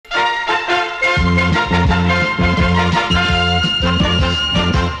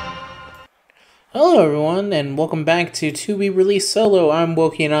Hello everyone, and welcome back to be released solo. I'm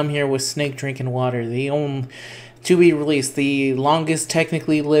Wokey, and I'm here with Snake Drinking Water, the only to be released, the longest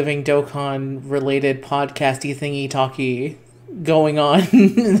technically living Dokkan related podcasty thingy talky going on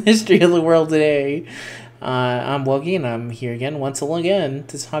in the history of the world today. I'm Wokey, and I'm here again once again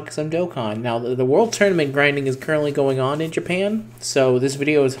to talk some Dokkan. Now, the World Tournament grinding is currently going on in Japan, so this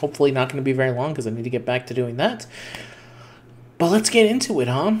video is hopefully not going to be very long because I need to get back to doing that. But let's get into it,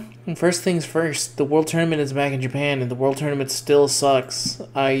 huh? First things first, the World Tournament is back in Japan, and the World Tournament still sucks.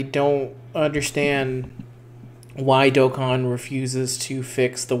 I don't understand why Dokkan refuses to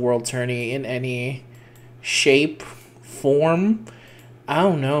fix the World Tourney in any shape, form. I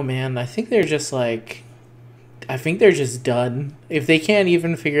don't know, man. I think they're just done. If they can't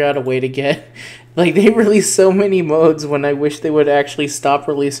even figure out a way to get... Like, they release so many modes when I wish they would actually stop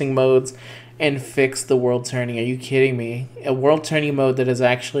releasing modes and fix the World Tourney. Are you kidding me? A World Tourney mode that is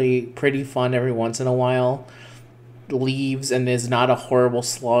actually pretty fun every once in a while leaves and is not a horrible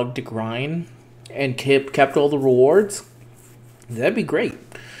slog to grind and kept all the rewards. That'd be great.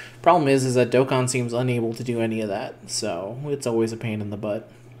 Problem is that Dokkan seems unable to do any of that, so it's always a pain in the butt.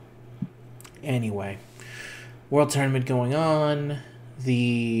 Anyway, World Tournament going on.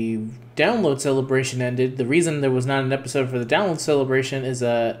 The download celebration ended. The reason there was not an episode for the download celebration is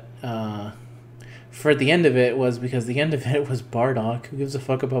that for the end of it was because the end of it was Bardock. Who gives a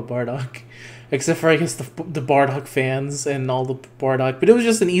fuck about Bardock? Except for, I guess, the Bardock fans and all the Bardock. But it was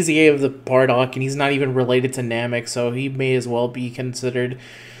just an easy A of the Bardock, and he's not even related to Namek, so he may as well be considered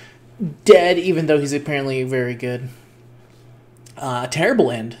dead, even though he's apparently very good. A terrible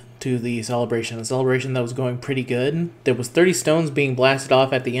end to the celebration. A celebration that was going pretty good. There was 30 stones being blasted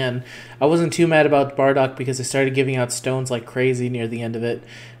off at the end. I wasn't too mad about Bardock because they started giving out stones like crazy near the end of it.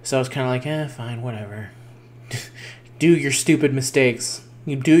 So I was kind of like, fine, whatever. Do your stupid mistakes.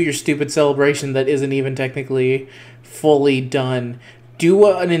 You do your stupid celebration that isn't even technically fully done. Do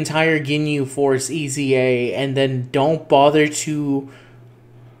an entire Ginyu Force EZA and then don't bother to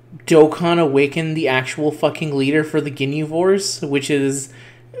Dokkan awaken the actual fucking leader for the Ginyu Force, which is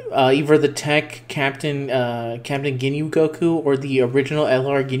either the tech Captain Ginyu Goku or the original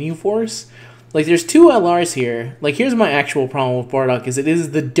LR Ginyu Force. Like, there's two LRs here. Like, here's my actual problem with Bardock, is it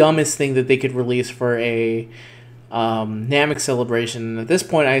is the dumbest thing that they could release for a Namek celebration. And at this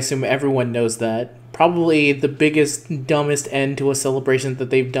point, I assume everyone knows that. Probably the biggest, dumbest end to a celebration that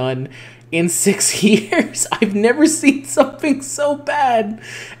they've done in 6 years. I've never seen something so bad.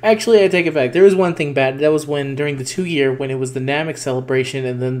 Actually, I take it back. There was one thing bad. That was when, during the 2-year, when it was the Namek celebration,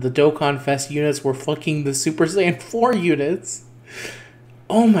 and then the Dokkan Fest units were fucking the Super Saiyan 4 units.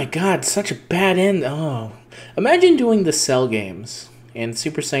 Oh my god, such a bad end. Oh. Imagine doing the Cell games and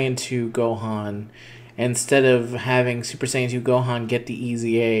Super Saiyan 2 Gohan. Instead of having Super Saiyan 2 Gohan get the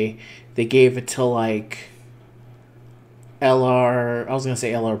EZA, they gave it to, like, LR... I was going to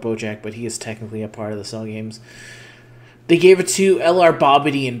say LR Bojack, but he is technically a part of the Cell games. They gave it to LR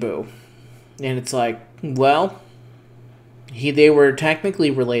Bobbity and Boo. And it's like, well, they were technically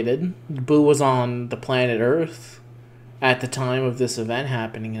related. Boo was on the planet Earth at the time of this event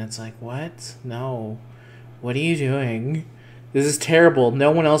happening, and it's like, what? No. What are you doing? This is terrible. No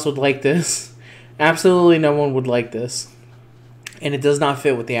one else would like this. Absolutely no one would like this. And it does not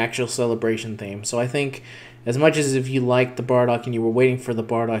fit with the actual celebration theme. So I think, as much as if you liked the Bardock and you were waiting for the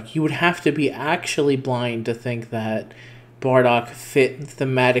Bardock, you would have to be actually blind to think that Bardock fit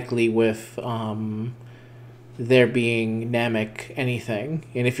thematically with there being Namek anything.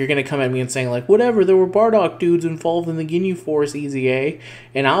 And if you're going to come at me and saying, like, whatever, there were Bardock dudes involved in the Ginyu Force EZA,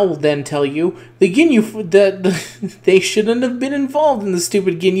 and I will then tell you the they shouldn't have been involved in the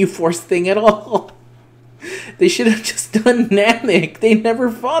stupid Ginyu Force thing at all. They should have just done Namek. They never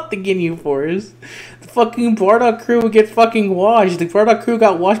fought the Ginyu Force. The fucking Bardock crew would get fucking washed. The Bardock crew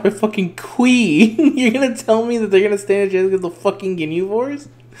got washed by fucking Kui. You're gonna tell me that they're gonna stand a chance against the fucking Ginyu Force?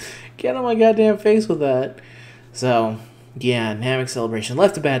 Get on my goddamn face with that. So, yeah, Namek celebration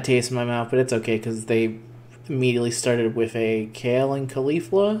left a bad taste in my mouth, but it's okay because they immediately started with a Kale and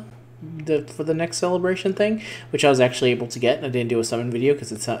Caulifla for the next celebration thing, which I was actually able to get, and I didn't do a summon video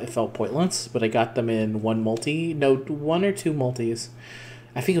because it felt pointless, but I got them in one or two multis.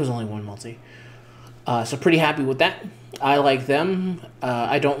 I think it was only one multi. So pretty happy with that. I like them.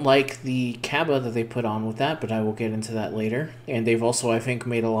 I don't like the Cabba that they put on with that, but I will get into that later. And they've also, I think,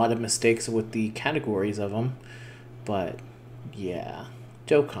 made a lot of mistakes with the categories of them. But, yeah.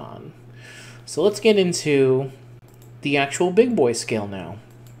 Dokkan. So let's get into the actual big boy scale now.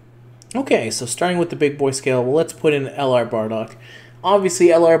 Okay, so starting with the big boy scale, well, let's put in LR Bardock. Obviously,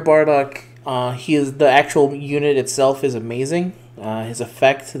 LR Bardock, the actual unit itself is amazing. His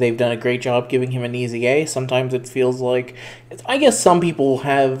effect, they've done a great job giving him an easy A. Sometimes it feels like... I guess some people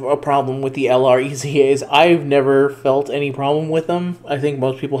have a problem with the LR easy A's. I've never felt any problem with them. I think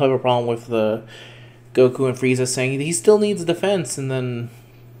most people have a problem with the Goku and Frieza saying he still needs defense, and then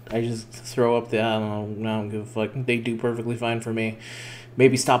I just throw up the, I don't know, I don't give a fuck. They do perfectly fine for me.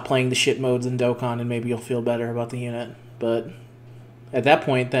 Maybe stop playing the shit modes in Dokkan and maybe you'll feel better about the unit. But at that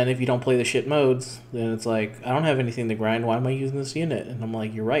point, then, if you don't play the shit modes, then it's like, I don't have anything to grind, why am I using this unit? And I'm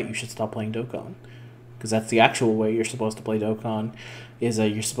like, you're right, you should stop playing Dokkan. Because that's the actual way you're supposed to play Dokkan, is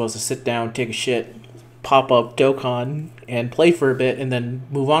you're supposed to sit down, take a shit, pop up Dokkan, and play for a bit, and then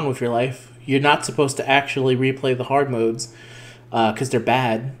move on with your life. You're not supposed to actually replay the hard modes, because they're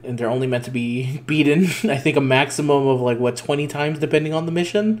bad, and they're only meant to be beaten, I think, a maximum of, like, what, 20 times, depending on the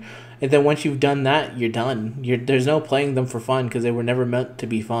mission? And then once you've done that, you're done. There's no playing them for fun, because they were never meant to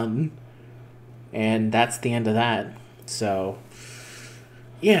be fun. And that's the end of that. So,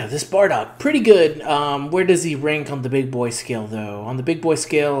 yeah, this Bardock, pretty good. Where does he rank on the big boy scale, though? On the big boy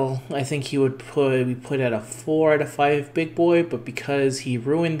scale, I think he would be put at a 4 out of 5 big boy, but because he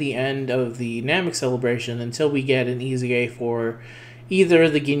ruined the end of the Namek celebration until we get an easy A for either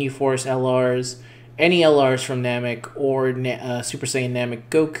the Ginyu Force LRs, any LRs from Namek, or Super Saiyan Namek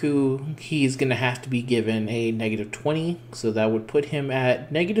Goku, he's going to have to be given a -20, so that would put him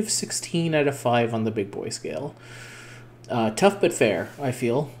at -16 out of 5 on the big boy scale. Tough but fair, I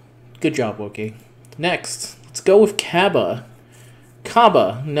feel. Good job, Wokey. Next, let's go with Cabba.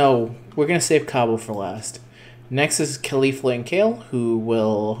 Cabba, no, we're going to save Cabba for last. Next is Caulifla and Kale, who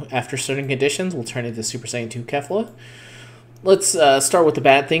will, after certain conditions, will turn into Super Saiyan 2 Kefla. Let's start with the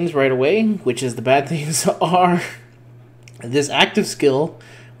bad things right away, which is the bad things are this active skill,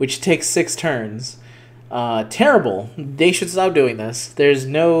 which takes 6 turns. Terrible. They should stop doing this. There's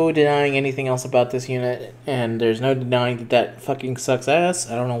no denying anything else about this unit, and there's no denying that that fucking sucks ass.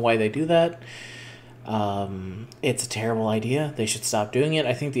 I don't know why they do that. It's a terrible idea. They should stop doing it.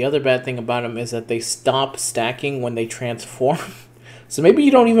 I think the other bad thing about them is that they stop stacking when they transform. So maybe you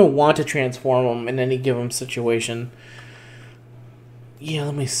don't even want to transform them in any given situation. Yeah,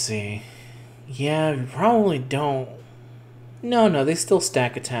 let me see. Yeah, you probably don't. No, they still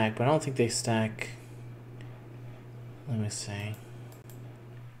stack attack, but I don't think they stack... Let me see.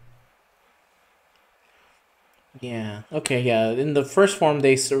 Yeah, okay, yeah. In the first form,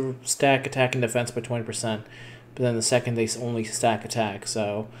 they stack attack and defense by 20%, but then the second, they only stack attack.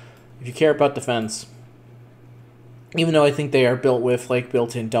 So, if you care about defense, even though I think they are built with, like,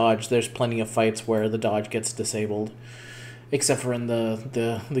 built-in dodge, there's plenty of fights where the dodge gets disabled. Except for in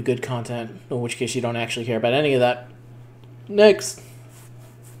the good content, in which case you don't actually care about any of that. Next.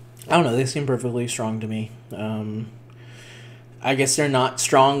 I don't know, they seem perfectly strong to me. I guess they're not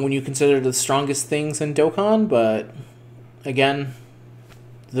strong when you consider the strongest things in Dokkan, but again,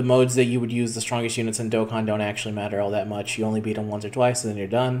 the modes that you would use the strongest units in Dokkan don't actually matter all that much. You only beat them once or twice and then you're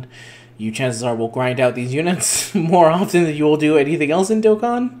done. You, chances are, will grind out these units more often than you will do anything else in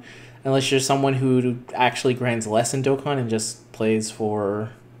Dokkan, unless you're someone who actually grinds less in Dokkan and just plays for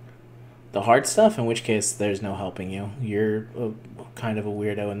the hard stuff, in which case there's no helping you. You're kind of a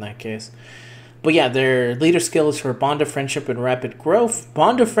weirdo in that case. But yeah, their leader skill is for Bond of Friendship and Rapid Growth.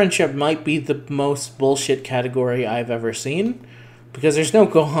 Bond of Friendship might be the most bullshit category I've ever seen, because there's no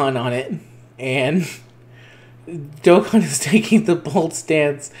Gohan on it, and Dokkan is taking the bold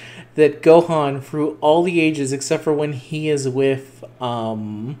stance that Gohan, through all the ages except for when he is with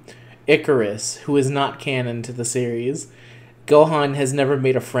Icarus, who is not canon to the series, Gohan has never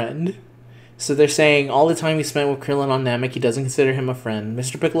made a friend. So they're saying all the time he spent with Krillin on Namek, he doesn't consider him a friend.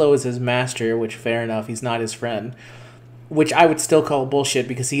 Mr. Piccolo is his master, which, fair enough, he's not his friend. Which I would still call bullshit,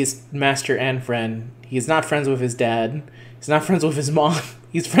 because he is master and friend. He is not friends with his dad. He's not friends with his mom.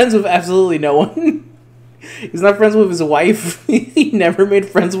 He's friends with absolutely no one. He's not friends with his wife. He never made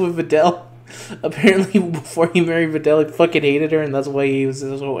friends with Videl. Apparently, before he married Videl, he fucking hated her, and that's why he was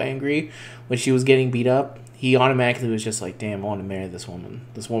so angry when she was getting beat up. He automatically was just like, damn, I want to marry this woman.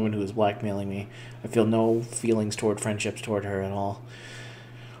 This woman who is blackmailing me. I feel no feelings toward friendships toward her at all.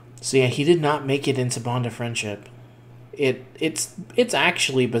 So yeah, he did not make it into Bond of Friendship. It's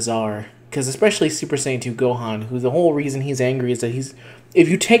actually bizarre. Because especially Super Saiyan 2 Gohan, who the whole reason he's angry is that he's... If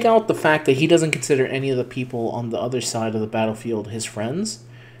you take out the fact that he doesn't consider any of the people on the other side of the battlefield his friends,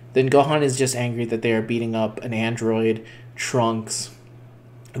 then Gohan is just angry that they are beating up an android, Trunks,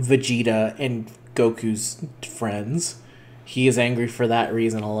 Vegeta, and Goku's friends. He is angry for that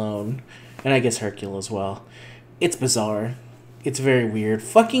reason alone. And I guess Hercule as well. It's bizarre. It's very weird.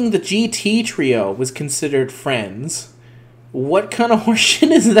 Fucking the GT trio was considered friends. What kind of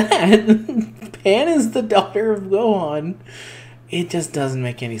horseshit is that? Pan is the daughter of Gohan. It just doesn't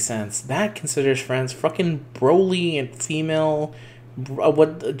make any sense. That considers friends. Fucking Broly and female,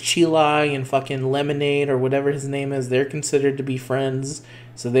 what Chilai and fucking Lemonade or whatever his name is, they're considered to be friends,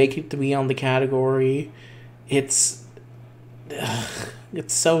 so they get to be on the category. It's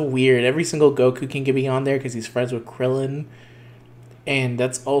it's so weird. Every single Goku can be on there because he's friends with Krillin, and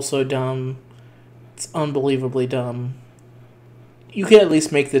that's also dumb. It's unbelievably dumb. You could at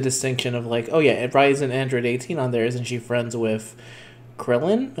least make the distinction of like, oh yeah, why isn't Android 18 on there? Isn't she friends with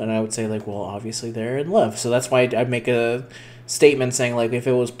Krillin? And I would say like, well, obviously they're in love. So that's why I'd make a statement saying like, if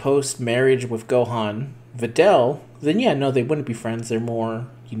it was post-marriage with Gohan, Videl, then yeah, no, they wouldn't be friends. They're more,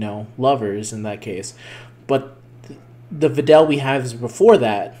 you know, lovers in that case. But the Videl we have is before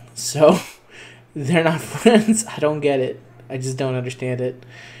that, so they're not friends. I don't get it. I just don't understand it.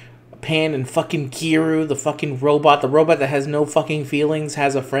 Pan and fucking Kiru, the fucking robot, the robot that has no fucking feelings,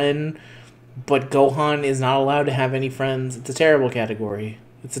 has a friend, but Gohan is not allowed to have any friends. It's a terrible category.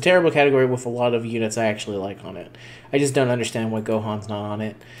 It's a terrible category with a lot of units I actually like on it. I just don't understand why Gohan's not on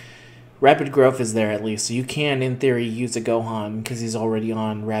it. Rapid Growth is there at least, so you can, in theory, use a Gohan because he's already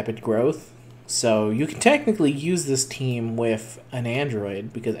on Rapid Growth. So you can technically use this team with an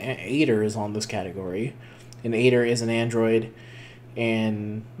android because Ader is on this category. And Ader is an android.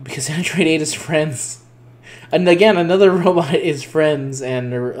 And because Android 8 is friends, and again another robot is friends,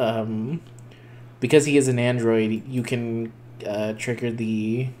 and because he is an android, you can trigger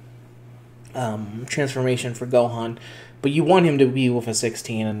the transformation for Gohan, but you want him to be with a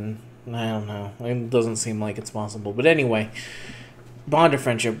 16, and I don't know, it doesn't seem like it's possible. But anyway, Bond of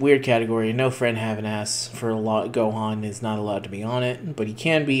Friendship, weird category. No friend have an ass for a lot. Gohan is not allowed to be on it, but he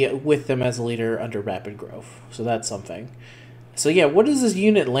can be with them as a leader under Rapid Growth, so that's something. So yeah, what does this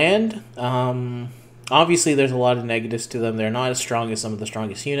unit land? Obviously, there's a lot of negatives to them. They're not as strong as some of the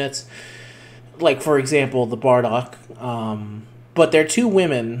strongest units. Like, for example, the Bardock. But they're two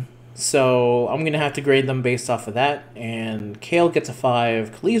women, so I'm going to have to grade them based off of that. And Kale gets a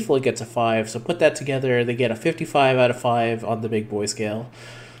 5, Caulifla gets a 5, so put that together, they get a 55 out of 5 on the big boy scale.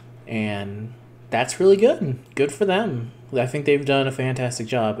 And that's really good. Good for them. I think they've done a fantastic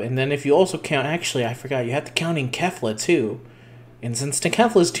job. And then if you also count, actually, I forgot, you have to count in Kefla, too. And since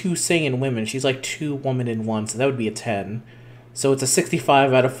Kefla is 2 Saiyan women, she's like 2 women in 1, so that would be a 10. So it's a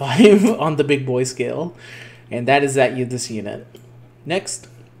 65 out of 5 on the big boy scale. And that is this unit. Next,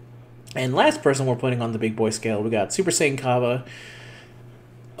 and last person we're putting on the big boy scale, we got Super Saiyan Cabba.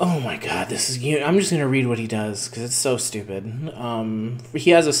 Oh my god, this is... I'm just going to read what he does, because it's so stupid.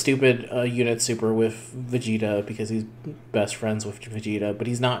 He has a stupid unit super with Vegeta, because he's best friends with Vegeta, but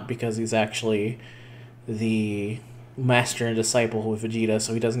he's not because he's actually the master and disciple with Vegeta,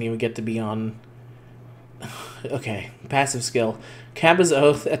 so he doesn't even get to be on... Okay, passive skill. Cabba's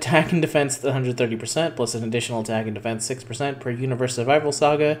Oath, attack and defense 130%, plus an additional attack and defense 6% per Universe Survival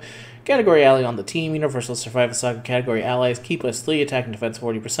Saga. Category ally on the team, Universal Survival Saga category allies, key plus 3, attack and defense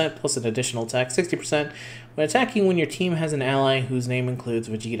 40%, plus an additional attack 60%. When attacking, when your team has an ally whose name includes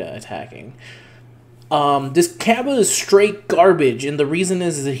Vegeta attacking. This Cabba is straight garbage, and the reason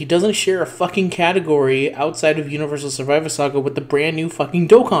is that he doesn't share a fucking category outside of Universal Survival Saga with the brand new fucking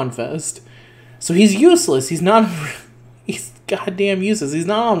Dokkan Fest. So he's useless. He's not... He's goddamn useless. He's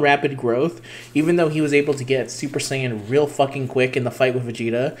not on Rapid Growth, even though he was able to get Super Saiyan real fucking quick in the fight with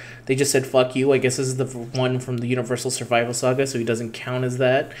Vegeta. They just said, fuck you. I guess this is the one from the Universal Survival Saga, so he doesn't count as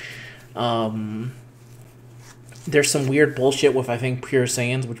that. There's some weird bullshit with, I think, Pure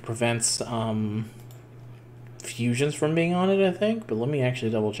Saiyans, which prevents fusions from being on it, I think. But let me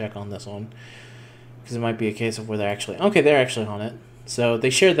actually double check on this one, because it might be a case of where they're actually... Okay, they're actually on it. So they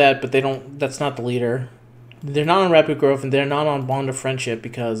share that, but they don't... That's not the leader. They're not on Rapid Growth, and they're not on Bond of Friendship,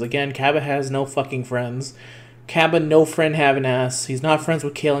 because, again, Cabba has no fucking friends. Cabba, no friend have an ass. He's not friends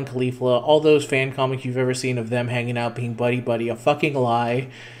with Kale and Caulifla. All those fan comics you've ever seen of them hanging out, being buddy-buddy, a fucking lie.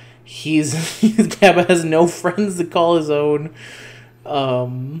 Cabba has no friends to call his own.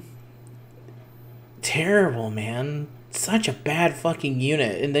 Terrible, man. Such a bad fucking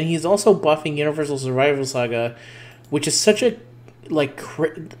unit. And then he's also buffing Universal Survival Saga, which is such a... Like...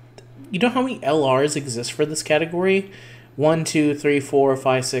 You know how many LRs exist for this category? 1, 2, 3, 4,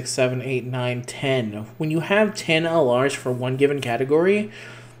 5, 6, 7, 8, 9, 10. When you have 10 LRs for one given category,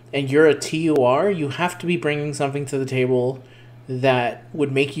 and you're a TUR, you have to be bringing something to the table that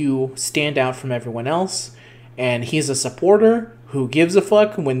would make you stand out from everyone else. And he's a supporter who gives a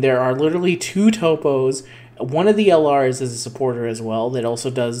fuck when there are literally 2 topos. One of the LRs is a supporter as well that also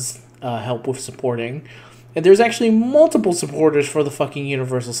does help with supporting. And there's actually multiple supporters for the fucking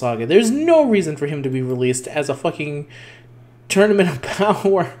Universal Saga. There's no reason for him to be released as a fucking Tournament of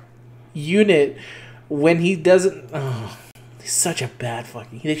Power unit when he doesn't... Oh, He's such a bad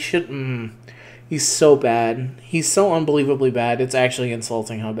fucking... They should... He's so bad. He's so unbelievably bad. It's actually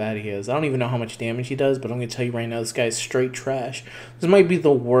insulting how bad he is. I don't even know how much damage he does, but I'm going to tell you right now, this guy's straight trash. This might be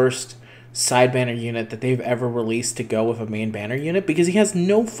the worst side banner unit that they've ever released to go with a main banner unit, because he has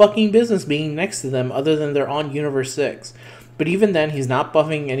no fucking business being next to them other than they're on Universe 6. But even then, he's not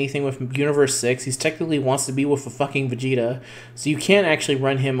buffing anything with Universe 6. He's technically wants to be with a fucking Vegeta, so you can't actually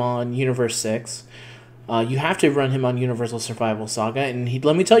run him on Universe 6. You have to run him on Universal Survival Saga, and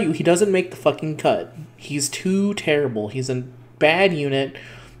let me tell you, he doesn't make the fucking cut. He's too terrible. He's a bad unit.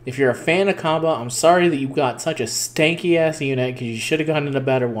 If you're a fan of Cabba, I'm sorry that you got such a stanky-ass unit, because you should have gotten a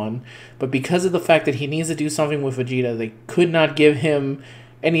better one. But because of the fact that he needs to do something with Vegeta, they could not give him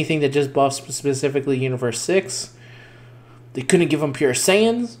anything that just buffs specifically Universe 6. They couldn't give him Pure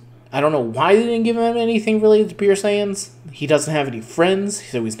Saiyans. I don't know why they didn't give him anything related to Pure Saiyans. He doesn't have any friends,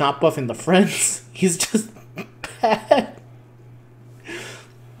 so he's not buffing the friends. He's just bad.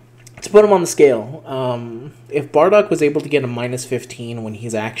 To put him on the scale, if Bardock was able to get a -15 when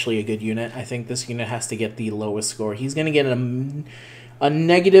he's actually a good unit, I think this unit has to get the lowest score. He's going to get a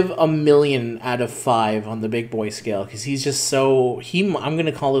negative 1,000,000 out of 5 on the big boy scale, because he's just so... I'm going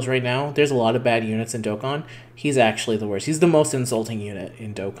to call this right now. There's a lot of bad units in Dokkan. He's actually the worst. He's the most insulting unit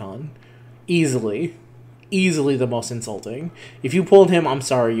in Dokkan. Easily. Easily the most insulting. If you pulled him, I'm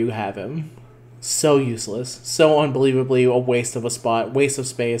sorry you have him. So useless. So unbelievably a waste of a spot. Waste of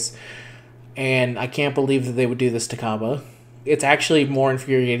space. And I can't believe that they would do this to Cabba. It's actually more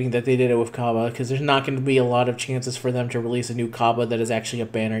infuriating that they did it with Cabba, because there's not going to be a lot of chances for them to release a new Cabba that is actually a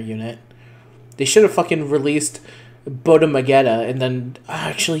banner unit. They should have fucking released Boda Magetta, and then...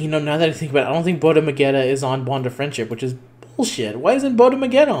 Actually, you know, now that I think about it, I don't think Boda Magetta is on Bond of Friendship, which is bullshit. Why isn't Boda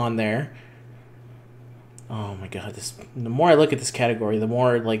Magetta on there? Oh my god, the more I look at this category, the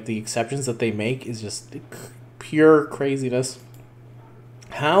more, like, the exceptions that they make is just pure craziness.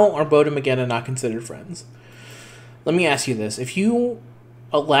 How are Boda Magetta not considered friends? Let me ask you this. If you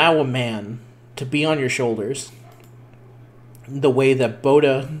allow a man to be on your shoulders the way that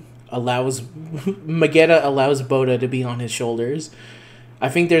Magetta allows Boda to be on his shoulders, I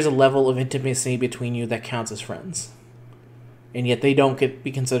think there's a level of intimacy between you that counts as friends. And yet they don't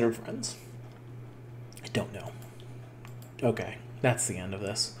be considered friends. I don't know. Okay, that's the end of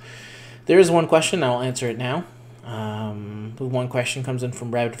this. There is one question, I'll answer it now. The one question comes in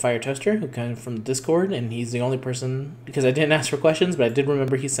from Rapid Fire Toaster, who came from the Discord, and he's the only person, because I didn't ask for questions, but I did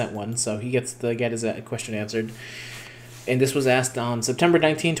remember he sent one, so he gets to get his question answered. And this was asked on September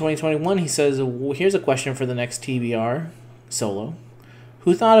 19, 2021. He says, here's a question for the next TBR solo.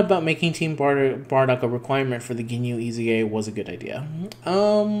 Who thought about making Team Bardock a requirement for the Ginyu EZA was a good idea?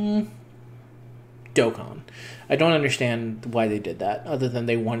 Dokkan. I don't understand why they did that, other than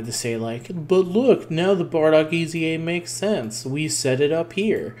they wanted to say, like, but look, now the Bardock EZA makes sense. We set it up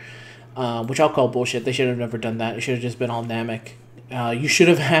here. Which I'll call bullshit. They should have never done that. It should have just been all Namek. You should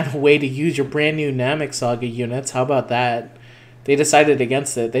have had a way to use your brand new Namek Saga units. How about that? They decided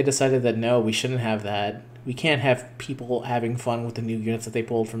against it. They decided that, no, we shouldn't have that. We can't have people having fun with the new units that they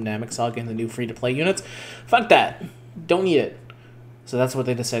pulled from Namek Saga and the new free-to-play units. Fuck that. Don't need it. So that's what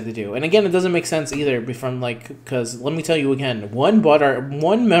they decided to do. And again, it doesn't make sense either, from like, because let me tell you again, one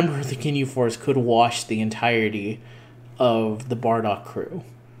member of the Ginyu Force could wash the entirety of the Bardock crew.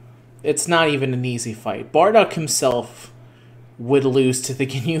 It's not even an easy fight. Bardock himself would lose to the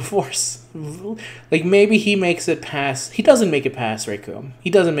Ginyu Force. Like, maybe he makes it past... He doesn't make it past Raikou. He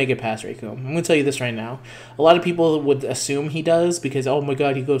doesn't make it past Raikou. I'm going to tell you this right now. A lot of people would assume he does because, oh my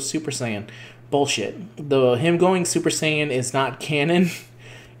god, he goes Super Saiyan. Bullshit. Him going Super Saiyan is not canon,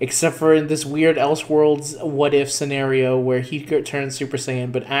 except for in this weird Elseworlds what-if scenario where he turns Super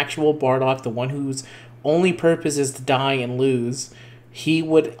Saiyan, but actual Bardock, the one whose only purpose is to die and lose, he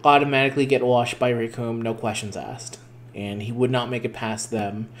would automatically get washed by Raikou, no questions asked. And he would not make it past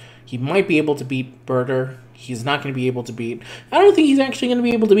them. He might be able to beat Birder. He's not going to be able to beat... I don't think he's actually going to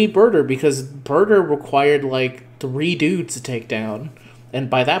be able to beat Birder, because Birder required, like, 3 dudes to take down. And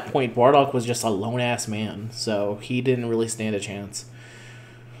by that point, Bardock was just a lone-ass man, so he didn't really stand a chance.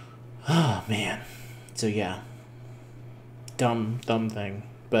 Oh, man. So, yeah. Dumb thing.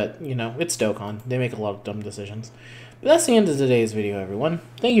 But, you know, it's Dokkan. They make a lot of dumb decisions. But that's the end of today's video, everyone.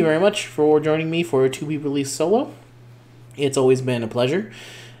 Thank you very much for joining me for a to-be-released solo. It's always been a pleasure.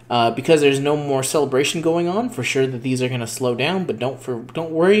 Because there's no more celebration going on, for sure that these are going to slow down, but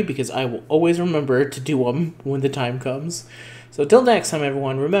don't worry, because I will always remember to do them when the time comes. So till next time,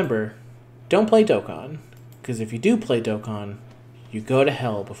 everyone, remember, don't play Dokkan, because if you do play Dokkan, you go to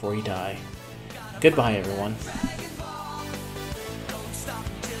hell before you die. Goodbye, everyone.